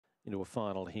into a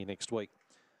final here next week.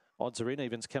 Odds are in,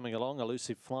 evens coming along.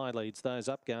 Elusive Fly leads those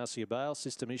up. Garcia Bale,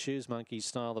 System Issues, Monkey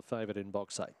Style, the favourite in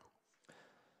box 8.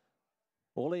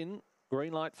 All in,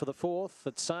 green light for the 4th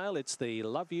at sale. It's the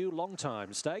Love You Long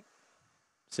Time stake.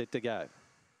 Set to go.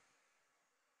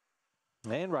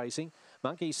 And racing.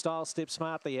 Monkey Style steps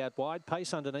smartly out wide.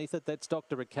 Pace underneath it. That's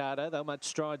Dr. Ricardo. They'll make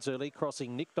strides early.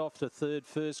 Crossing nicked off to third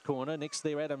first corner. Next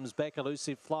there Adams back.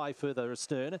 Elusive Fly further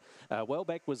astern. Well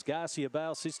back was Garcia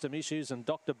Bale, System Issues, and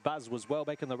Dr. Buzz was well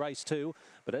back in the race too.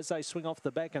 But as they swing off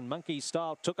the back and Monkey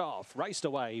Style took off, raced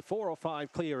away. 4 or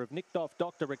 5 clear of nicked off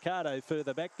Dr. Ricardo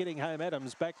further back. Getting home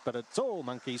Adams back, but it's all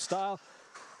Monkey Style.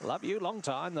 Love You Long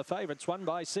Time. The favourites won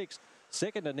by 6.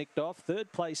 Second to nicked off.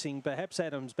 Third placing, perhaps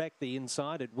Adams back the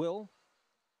inside. It will.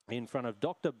 In front of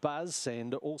Dr. Buzz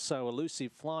and also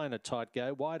Elusive Fly in a tight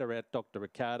go. Wider out Dr.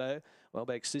 Ricardo. Well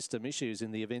back System Issues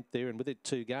in the event there. And with it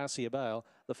too, Garcia Bale.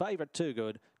 The favourite too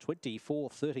good.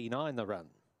 24.39 the run.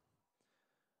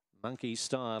 Monkey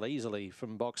Style easily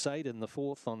from box 8 in the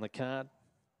 4th on the card.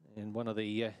 And one of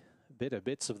the better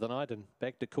bets of the night. And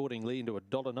backed accordingly into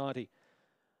 $1.90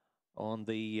 on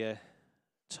the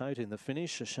tote in the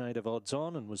finish. A shade of odds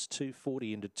on and was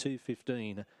 240 into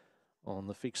 215 on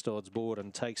the fixed odds board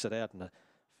and takes it out in a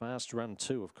fast run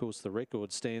too. Of course, the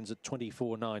record stands at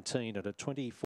 24.19 at a 24.